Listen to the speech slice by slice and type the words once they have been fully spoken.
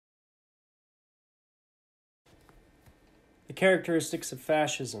The characteristics of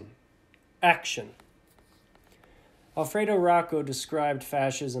fascism. Action. Alfredo Rocco described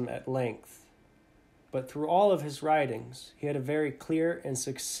fascism at length, but through all of his writings, he had a very clear and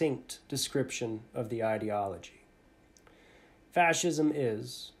succinct description of the ideology. Fascism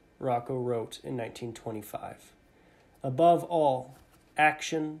is, Rocco wrote in 1925, above all,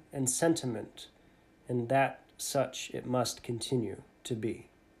 action and sentiment, and that such it must continue to be.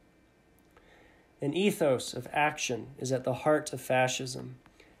 An ethos of action is at the heart of fascism,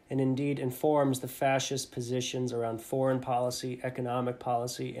 and indeed informs the fascist positions around foreign policy, economic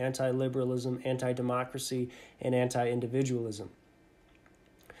policy, anti-liberalism, anti-democracy, and anti-individualism.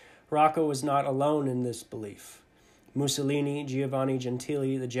 Rocco was not alone in this belief. Mussolini, Giovanni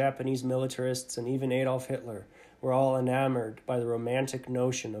Gentile, the Japanese militarists, and even Adolf Hitler were all enamored by the romantic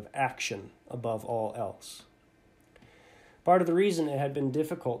notion of action above all else. Part of the reason it had been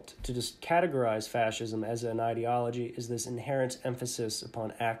difficult to just categorize fascism as an ideology is this inherent emphasis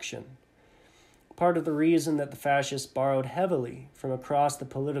upon action. Part of the reason that the fascists borrowed heavily from across the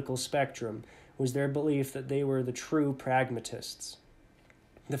political spectrum was their belief that they were the true pragmatists.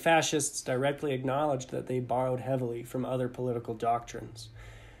 The fascists directly acknowledged that they borrowed heavily from other political doctrines.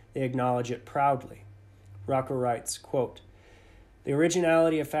 They acknowledge it proudly. Rocco writes, quote, "The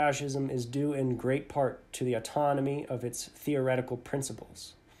originality of fascism is due in great part to the autonomy of its theoretical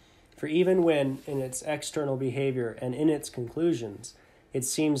principles. For even when, in its external behavior and in its conclusions, it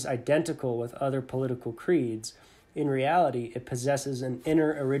seems identical with other political creeds, in reality it possesses an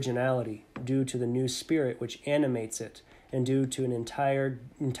inner originality due to the new spirit which animates it and due to an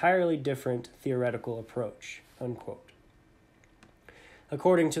entirely different theoretical approach." Unquote.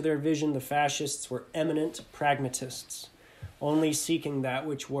 According to their vision, the fascists were eminent pragmatists, only seeking that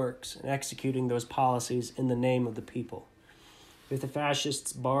which works and executing those policies in the name of the people. If the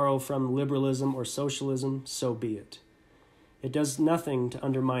fascists borrow from liberalism or socialism, so be it. It does nothing to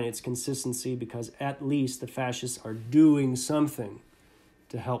undermine its consistency because at least the fascists are doing something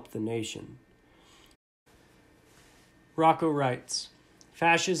to help the nation. Rocco writes,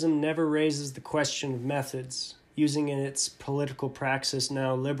 "Fascism never raises the question of methods, using in its political praxis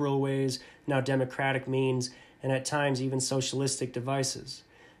now liberal ways, now democratic means, and at times even socialistic devices.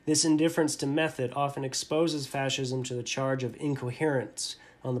 This indifference to method often exposes fascism to the charge of incoherence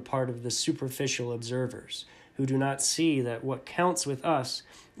on the part of the superficial observers, who do not see that what counts with us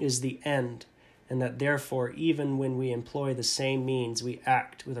is the end, and that therefore even when we employ the same means, we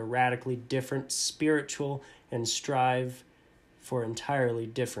act with a radically different spiritual and strive for entirely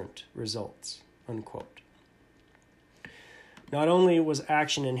different results." Unquote. Not only was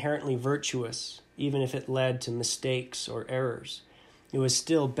action inherently virtuous, even if it led to mistakes or errors, it was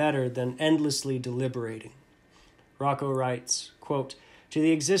still better than endlessly deliberating. Rocco writes, quote, "To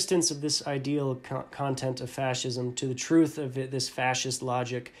the existence of this ideal content of fascism, to the truth of this fascist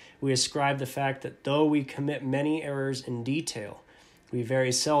logic, we ascribe the fact that though we commit many errors in detail, we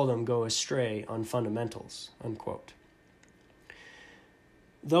very seldom go astray on fundamentals." Unquote.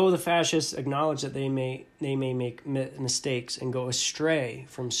 Though the fascists acknowledge that they may make mistakes and go astray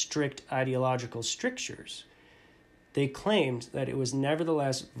from strict ideological strictures, they claimed that it was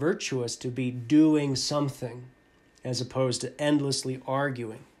nevertheless virtuous to be doing something as opposed to endlessly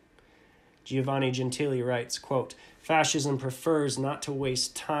arguing. Giovanni Gentile writes, quote, "Fascism prefers not to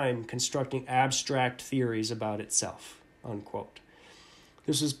waste time constructing abstract theories about itself." Unquote.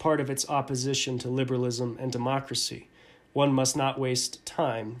 This is part of its opposition to liberalism and democracy. One must not waste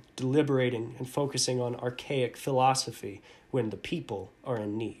time deliberating and focusing on archaic philosophy when the people are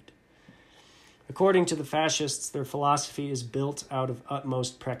in need. According to the fascists, their philosophy is built out of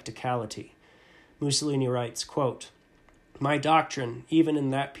utmost practicality. Mussolini writes, quote, "My doctrine, even in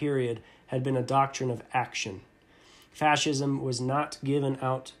that period, had been a doctrine of action. Fascism was not given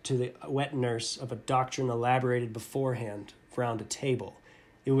out to the wet nurse of a doctrine elaborated beforehand round a table.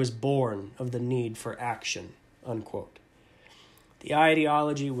 It was born of the need for action." Unquote. The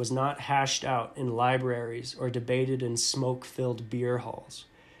ideology was not hashed out in libraries or debated in smoke-filled beer halls.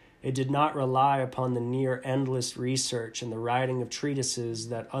 It did not rely upon the near endless research and the writing of treatises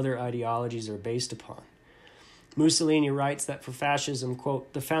that other ideologies are based upon. Mussolini writes that for fascism,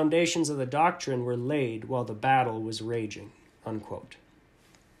 quote, "the foundations of the doctrine were laid while the battle was raging." Unquote.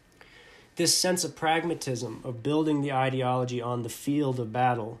 This sense of pragmatism, of building the ideology on the field of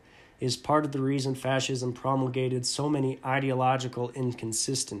battle, is part of the reason fascism promulgated so many ideological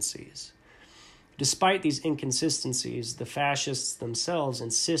inconsistencies. Despite these inconsistencies, the fascists themselves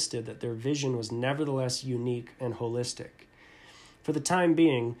insisted that their vision was nevertheless unique and holistic. For the time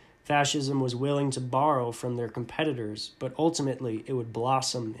being, fascism was willing to borrow from their competitors, but ultimately it would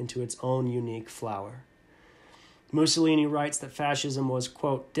blossom into its own unique flower. Mussolini writes that fascism was,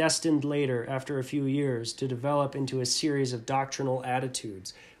 quote, destined later, after a few years, to develop into a series of doctrinal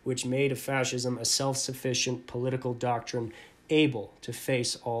attitudes which made of fascism a self-sufficient political doctrine able to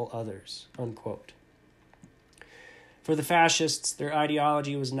face all others, unquote. For the fascists, their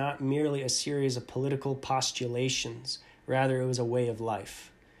ideology was not merely a series of political postulations, rather it was a way of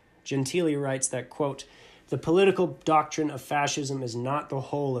life. Gentile writes that, quote, the political doctrine of fascism is not the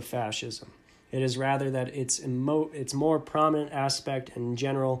whole of fascism. It is rather that its more prominent aspect and in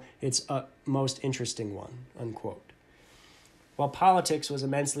general its most interesting one, unquote. While politics was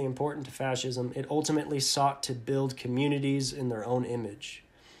immensely important to fascism, it ultimately sought to build communities in their own image.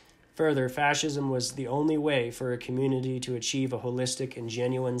 Further, fascism was the only way for a community to achieve a holistic and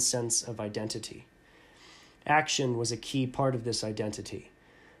genuine sense of identity. Action was a key part of this identity.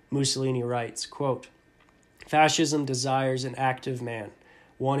 Mussolini writes, quote, fascism desires an active man,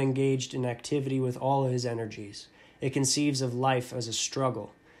 one engaged in activity with all of his energies. It conceives of life as a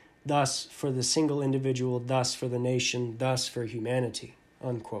struggle, thus for the single individual, thus for the nation, thus for humanity,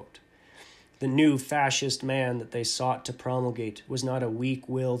 unquote. The new fascist man that they sought to promulgate was not a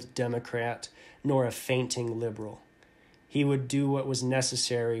weak-willed Democrat, nor a fainting liberal. He would do what was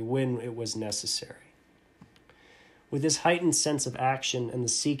necessary when it was necessary. With this heightened sense of action and the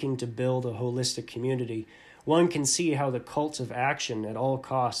seeking to build a holistic community, one can see how the cult of action at all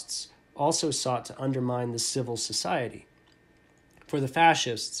costs also sought to undermine the civil society. For the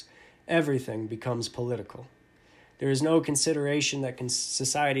fascists, everything becomes political. There is no consideration that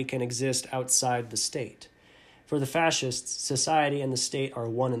society can exist outside the state. For the fascists, society and the state are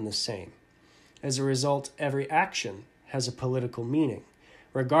one and the same. As a result, every action has a political meaning,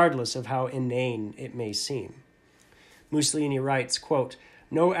 regardless of how inane it may seem. Mussolini writes, quote,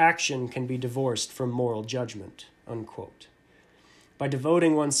 no action can be divorced from moral judgment, unquote. By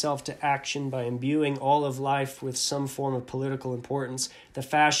devoting oneself to action, by imbuing all of life with some form of political importance, the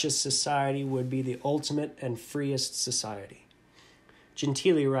fascist society would be the ultimate and freest society.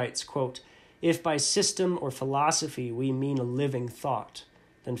 Gentile writes, quote, if by system or philosophy we mean a living thought,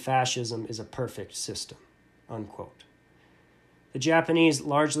 then fascism is a perfect system, unquote. The Japanese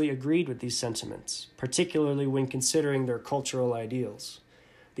largely agreed with these sentiments, particularly when considering their cultural ideals.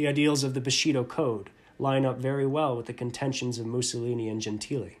 The ideals of the Bushido Code line up very well with the contentions of Mussolini and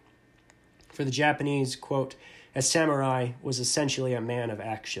Gentile. For the Japanese, quote, a samurai was essentially a man of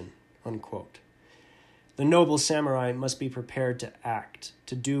action, unquote. The noble samurai must be prepared to act,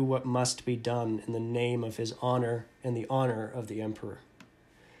 to do what must be done in the name of his honor and the honor of the emperor.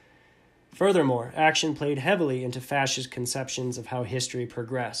 Furthermore, action played heavily into fascist conceptions of how history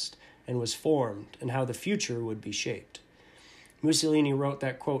progressed and was formed and how the future would be shaped. Mussolini wrote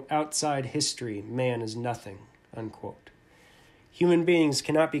that, quote, outside history, man is nothing, unquote. Human beings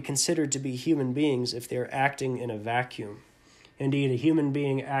cannot be considered to be human beings if they are acting in a vacuum. Indeed, a human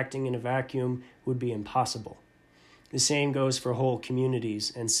being acting in a vacuum would be impossible. The same goes for whole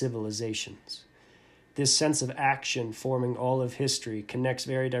communities and civilizations. This sense of action forming all of history connects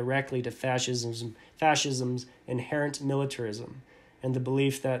very directly to fascism's inherent militarism and the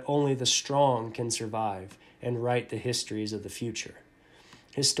belief that only the strong can survive and write the histories of the future.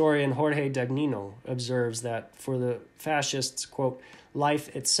 Historian Jorge Dagnino observes that for the fascists, quote,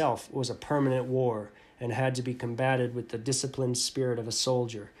 life itself was a permanent war and had to be combated with the disciplined spirit of a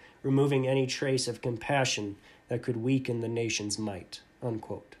soldier, removing any trace of compassion that could weaken the nation's might,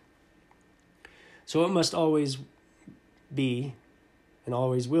 unquote. So it must always be, and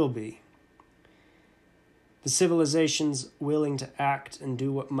always will be, the civilizations willing to act and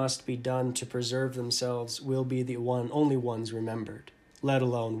do what must be done to preserve themselves will be the only ones remembered, let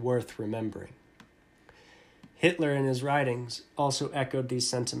alone worth remembering. Hitler in his writings also echoed these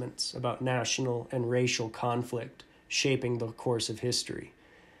sentiments about national and racial conflict shaping the course of history.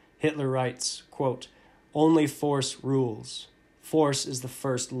 Hitler writes, quote, only force rules. Force is the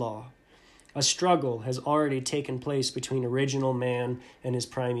first law. A struggle has already taken place between original man and his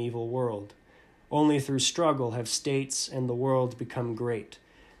primeval world. Only through struggle have states and the world become great.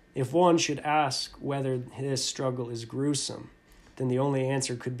 If one should ask whether this struggle is gruesome, then the only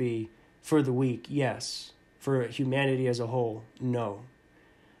answer could be, for the weak, yes. For humanity as a whole, no.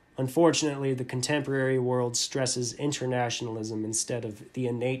 Unfortunately, the contemporary world stresses internationalism instead of the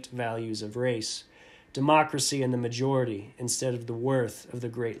innate values of race, democracy and the majority instead of the worth of the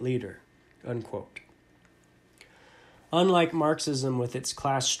great leader, unquote. Unlike Marxism with its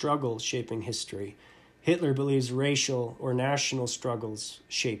class struggle shaping history, Hitler believes racial or national struggles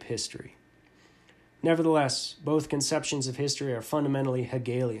shape history. Nevertheless, both conceptions of history are fundamentally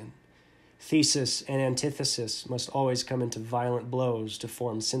Hegelian. Thesis and antithesis must always come into violent blows to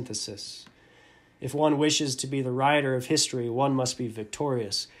form synthesis. If one wishes to be the writer of history, one must be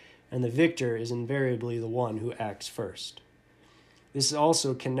victorious, and the victor is invariably the one who acts first. This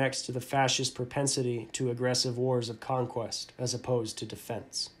also connects to the fascist propensity to aggressive wars of conquest as opposed to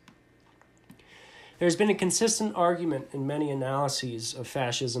defense. There has been a consistent argument in many analyses of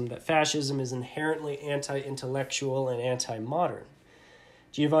fascism that fascism is inherently anti-intellectual and anti-modern.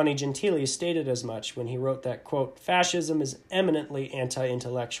 Giovanni Gentile stated as much when he wrote that, quote, "Fascism is eminently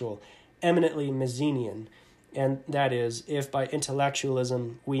anti-intellectual, eminently Mazzinian, and that is, if by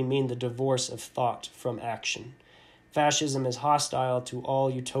intellectualism we mean the divorce of thought from action. Fascism is hostile to all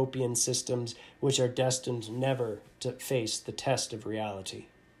utopian systems which are destined never to face the test of reality,"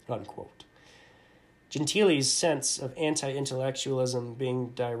 unquote. Gentile's sense of anti-intellectualism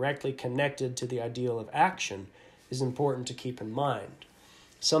being directly connected to the ideal of action is important to keep in mind.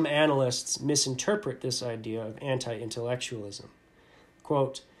 Some analysts misinterpret this idea of anti-intellectualism.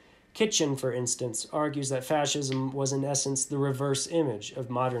 Quote, Kitchen, for instance, argues that fascism was in essence the reverse image of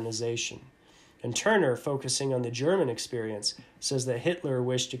modernization. And Turner, focusing on the German experience, says that Hitler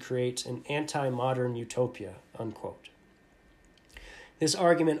wished to create an anti-modern utopia, unquote. This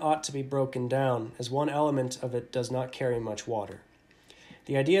argument ought to be broken down, as one element of it does not carry much water.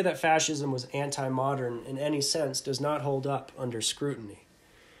 The idea that fascism was anti-modern in any sense does not hold up under scrutiny.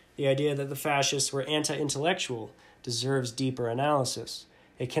 The idea that the fascists were anti-intellectual deserves deeper analysis.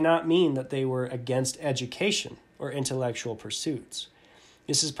 It cannot mean that they were against education or intellectual pursuits.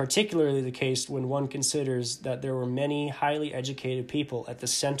 This is particularly the case when one considers that there were many highly educated people at the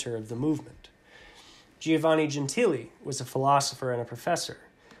center of the movement. Giovanni Gentile was a philosopher and a professor.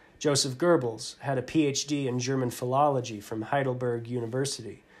 Joseph Goebbels had a PhD in German philology from Heidelberg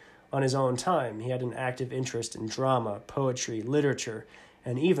University. On his own time, he had an active interest in drama, poetry, literature,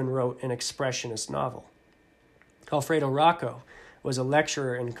 and even wrote an expressionist novel. Alfredo Rocco was a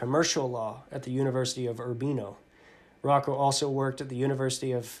lecturer in commercial law at the University of Urbino. Rocco also worked at the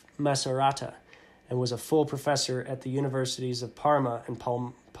University of Macerata and was a full professor at the universities of Parma and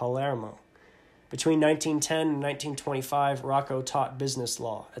Palermo. Between 1910 and 1925, Rocco taught business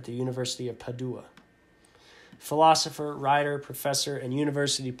law at the University of Padua. Philosopher, writer, professor, and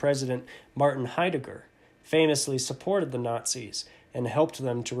university president Martin Heidegger famously supported the Nazis and helped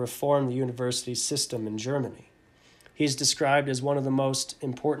them to reform the university system in Germany. He is described as one of the most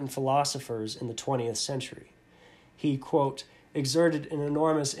important philosophers in the 20th century. He, quote, exerted an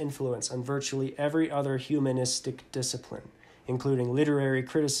enormous influence on virtually every other humanistic discipline, including literary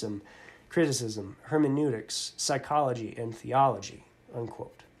criticism, hermeneutics, psychology, and theology,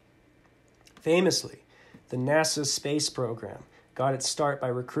 unquote. Famously, the NASA space program got its start by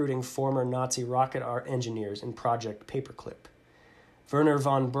recruiting former Nazi rocket engineers in Project Paperclip. Werner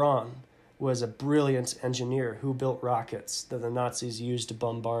von Braun was a brilliant engineer who built rockets that the Nazis used to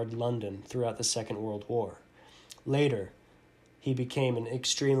bombard London throughout the Second World War. Later, he became an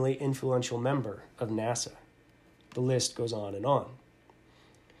extremely influential member of NASA. The list goes on and on.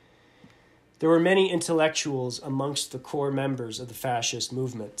 There were many intellectuals amongst the core members of the fascist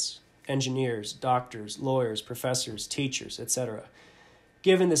movements: engineers, doctors, lawyers, professors, teachers, etc.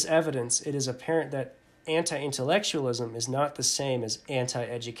 Given this evidence, it is apparent that anti-intellectualism is not the same as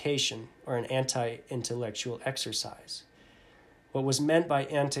anti-education or an anti-intellectual exercise. What was meant by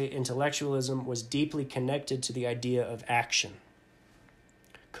anti-intellectualism was deeply connected to the idea of action.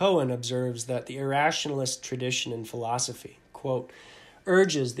 Cohen observes that the irrationalist tradition in philosophy, quote,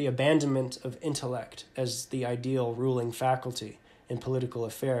 urges the abandonment of intellect as the ideal ruling faculty in political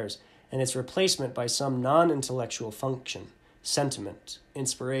affairs and its replacement by some non-intellectual function, sentiment,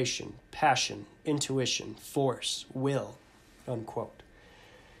 inspiration, passion, intuition, force, will, unquote.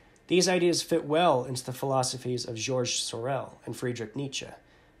 These ideas fit well into the philosophies of Georges Sorel and Friedrich Nietzsche,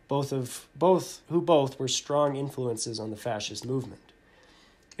 who both were strong influences on the fascist movement.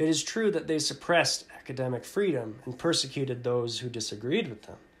 It is true that they suppressed academic freedom and persecuted those who disagreed with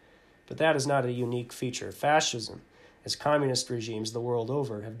them, but that is not a unique feature of fascism, as communist regimes the world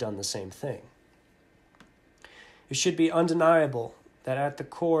over have done the same thing. It should be undeniable that at the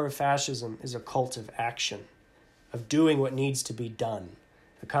core of fascism is a cult of action, of doing what needs to be done,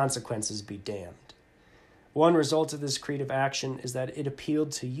 the consequences be damned. One result of this creed of action is that it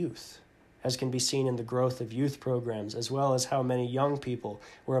appealed to youth, as can be seen in the growth of youth programs, as well as how many young people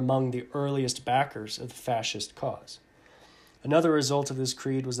were among the earliest backers of the fascist cause. Another result of this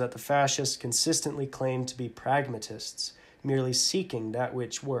creed was that the fascists consistently claimed to be pragmatists, merely seeking that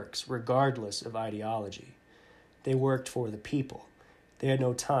which works, regardless of ideology. They worked for the people. They had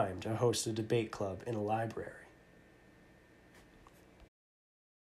no time to host a debate club in a library.